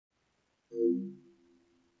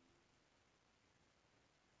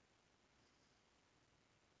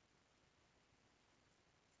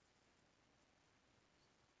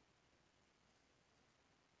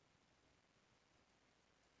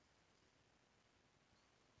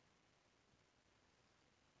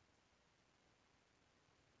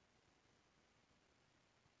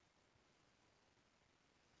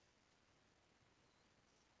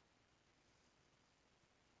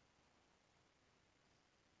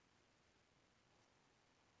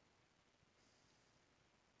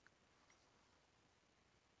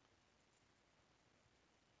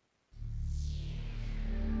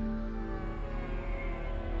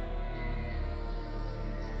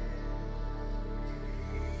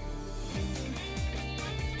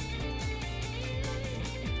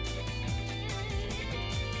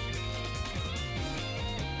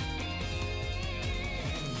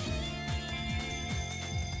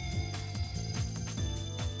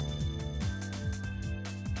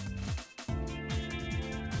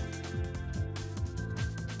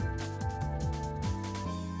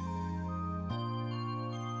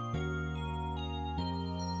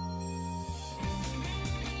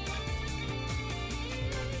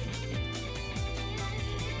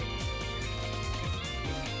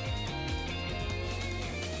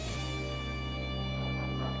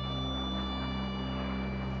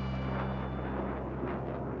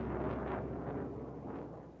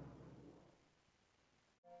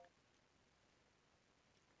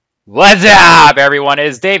What's up, everyone?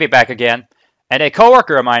 It's Davey back again. And a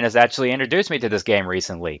coworker of mine has actually introduced me to this game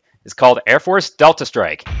recently. It's called Airforce Delta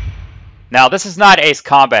Strike. Now, this is not Ace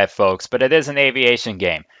Combat, folks, but it is an aviation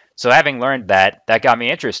game. So having learned that, that got me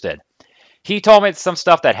interested. He told me some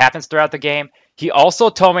stuff that happens throughout the game. He also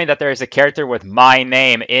told me that there is a character with my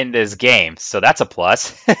name in this game, so that's a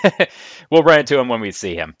plus. We'll run into him when we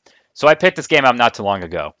see him. So I picked this game up not too long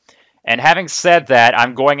ago. And having said that,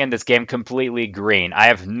 I'm going in this game completely green. I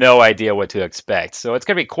have no idea what to expect. So it's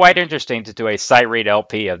going to be quite interesting to do a sight read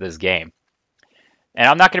LP of this game. And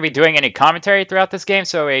I'm not going to be doing any commentary throughout this game,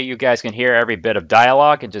 so you guys can hear every bit of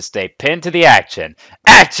dialogue and just stay pinned to the action.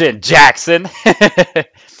 Action, Jackson!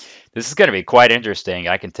 This is going to be quite interesting,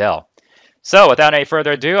 I can tell. So without any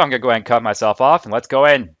further ado, I'm going to go ahead and cut myself off, and let's go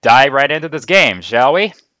ahead and dive right into this game, shall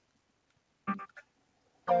we?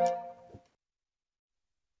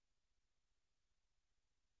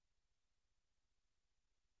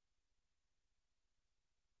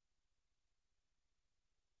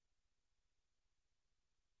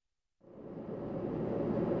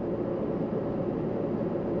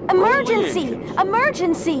 Emergency!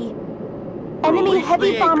 Emergency! Enemy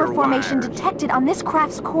heavy bomber formation detected on this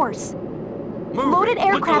craft's course. Loaded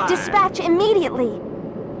aircraft dispatch immediately.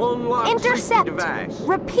 Intercept!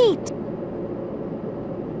 Repeat!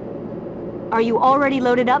 Are you already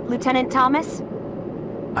loaded up, Lieutenant Thomas?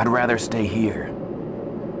 I'd rather stay here.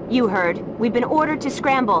 You heard. We've been ordered to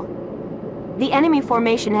scramble. The enemy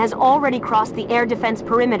formation has already crossed the air defense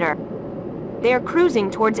perimeter. They are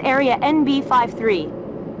cruising towards area NB53.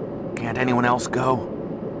 Can't anyone else go?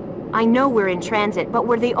 I know we're in transit, but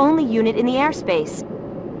we're the only unit in the airspace.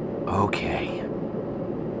 Okay.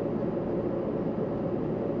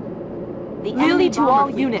 The enemy to all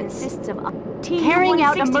units consists of carrying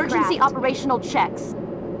out emergency operational checks.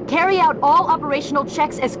 Carry out all operational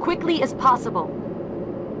checks as quickly as possible.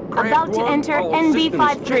 About to enter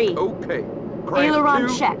NB53. Okay. Aileron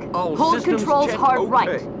check. Hold controls hard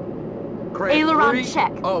right. Aileron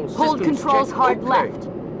check. Hold controls hard left.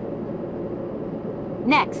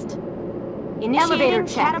 Next. Elevator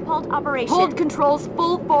check. Catapult operation. Hold controls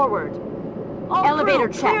full forward. Elevator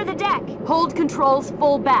check. Clear the deck. Hold controls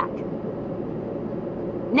full back.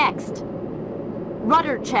 Next.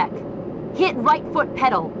 Rudder check. Hit right foot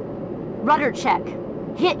pedal. Rudder check.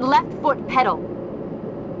 Hit left foot pedal.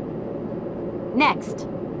 Next.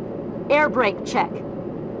 Air brake check.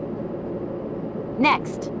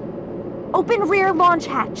 Next. Open rear launch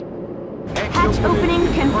hatch. Hatch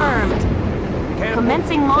opening confirmed.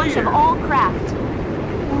 Commencing launch of all craft.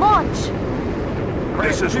 Launch!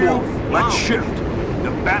 This is Wolf. Let's shift. The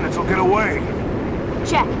bandits will get away.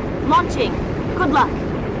 Check. Launching. Good luck.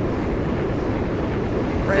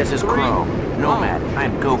 This is Crow. Nomad,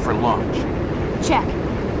 I'm go for launch. Check.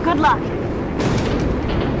 Good luck.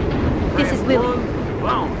 This is Lily.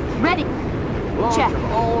 Ready. Check.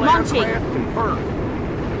 Launching. Confirmed.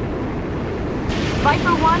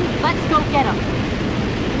 Viper 1, let's go get him.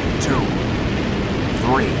 2.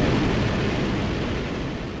 3.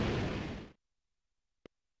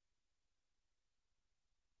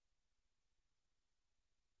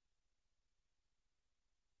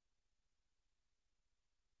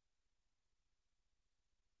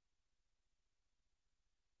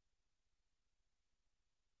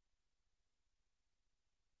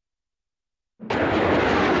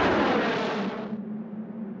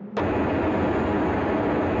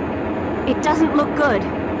 It doesn't look good.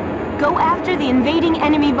 Go after the invading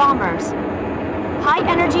enemy bombers. High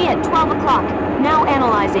energy at 12 o'clock. Now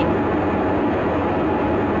analyzing.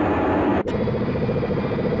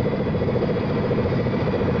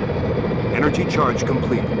 Energy charge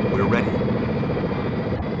complete. We're ready.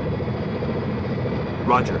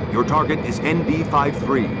 Roger. Your target is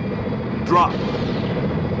NB-53. Drop.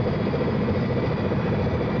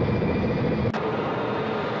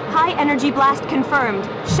 High energy blast confirmed.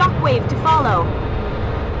 Shockwave to follow.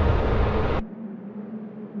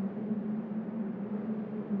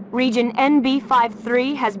 Region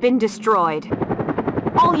NB-53 has been destroyed.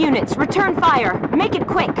 All units, return fire. Make it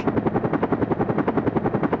quick.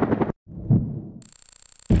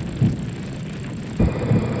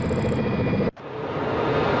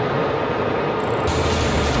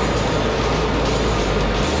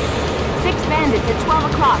 Six bandits at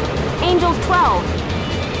 12 o'clock. Angels 12.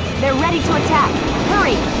 They're ready to attack.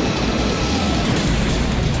 Hurry!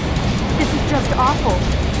 This is just awful.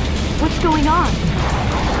 What's going on?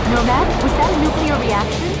 Nomad, was that a nuclear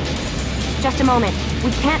reaction? Just a moment.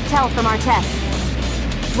 We can't tell from our tests.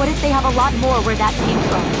 What if they have a lot more where that came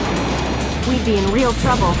from? We'd be in real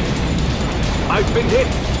trouble. I've been hit!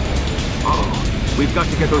 Oh, we've got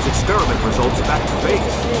to get those experiment results back to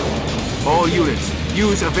base. All units,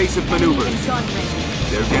 use evasive maneuvers.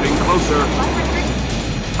 They're getting closer.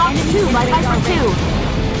 Fox 2 by Viper 2.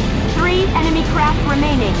 3 enemy craft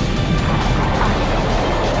remaining.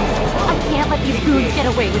 I can't let these goons get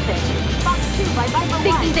away with it. Fox 2 by Viper 1.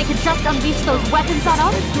 Thinking they could just unleash those weapons on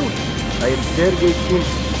us? I am Sergei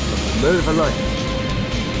Kinsky of the Merv Alliance.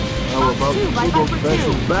 How about good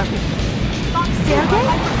old-fashioned battle? Sergei?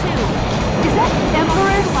 Is that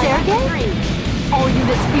Emperor Sergei? All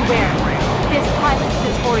units beware. This pilot's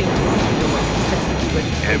notorious.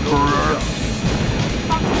 Emperor!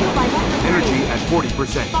 Fox 2 by Viper 3. Energy at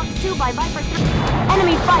 40%. Fox 2 by Viper 3.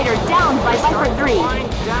 Enemy fighter down by Viper 3.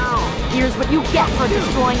 Here's what you get for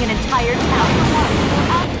destroying an entire town.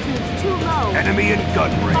 Altitude's too low. Enemy in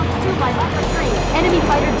gun range. Fox 2 by Viper 3. Enemy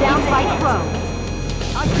fighter down by Crow.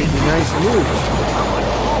 Pretty nice news.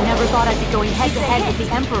 Never thought I'd be going head-to-head with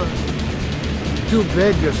the Emperor. Too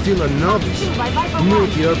bad you're still a novice. New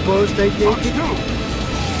to your post, I take it?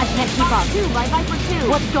 I can't keep up. 2 by Viper 2.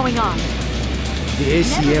 What's going on? The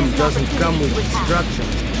ACM doesn't come with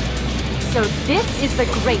instructions. So this is the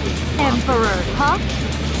great Emperor, huh?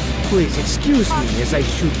 Please excuse me as I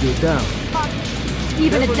shoot you down.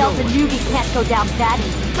 Even a Delta newbie can't go down that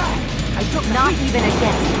easy. Not even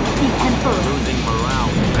against the Emperor. Losing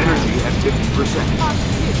morale. Energy at 50%.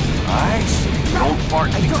 I see. The old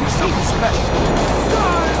part thinks he's something special.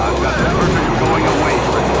 I've got the perfect going away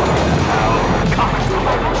for you. Now, cock.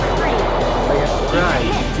 I have tried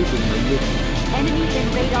keeping my lip. Enemy in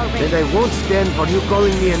radar range. And I won't stand for you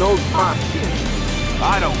calling me an old fart.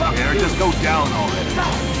 I don't care. Just go down already.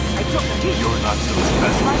 You're not so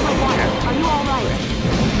special. Are you all right?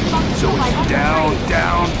 So it's down,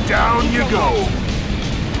 down, down you go.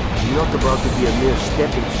 I'm not about to be a mere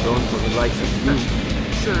stepping stone for the likes of you.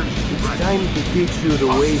 It's time to teach you the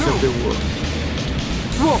ways of the world.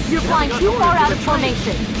 Wolf, you're flying too far out of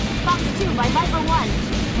formation. Fox 2 by Viper 1.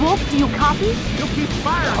 Wolf, do you copy? You'll keep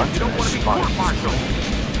firing if you don't want to be court-martialed.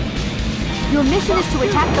 Your mission is to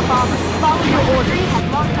attack the bombers. Follow your orders. Has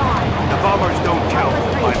locked on. The bombers don't count.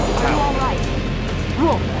 Are you all right?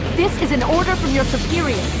 Wolf, this is an order from your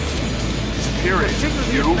superior. Superior?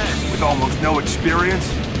 You? With almost no experience?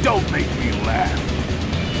 Don't make me laugh.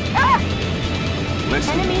 Ah!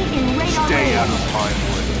 Listen, Enemy in radar stay range. out of my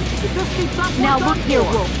way. Now look here,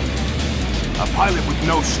 Wolf. A pilot with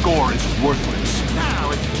no score is worthless.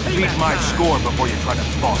 Now it's Beat my score before you try to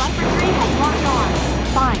boss me. Viper 3 has locked on.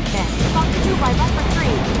 Fine, then. Fox 2 by Viper 3.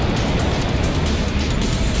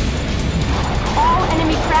 All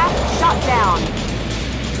enemy craft shot down.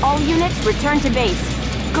 All units return to base.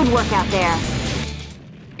 Good work out there.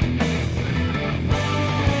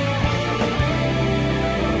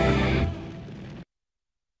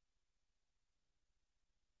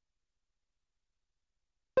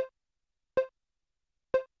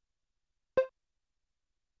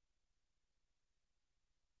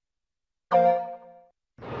 You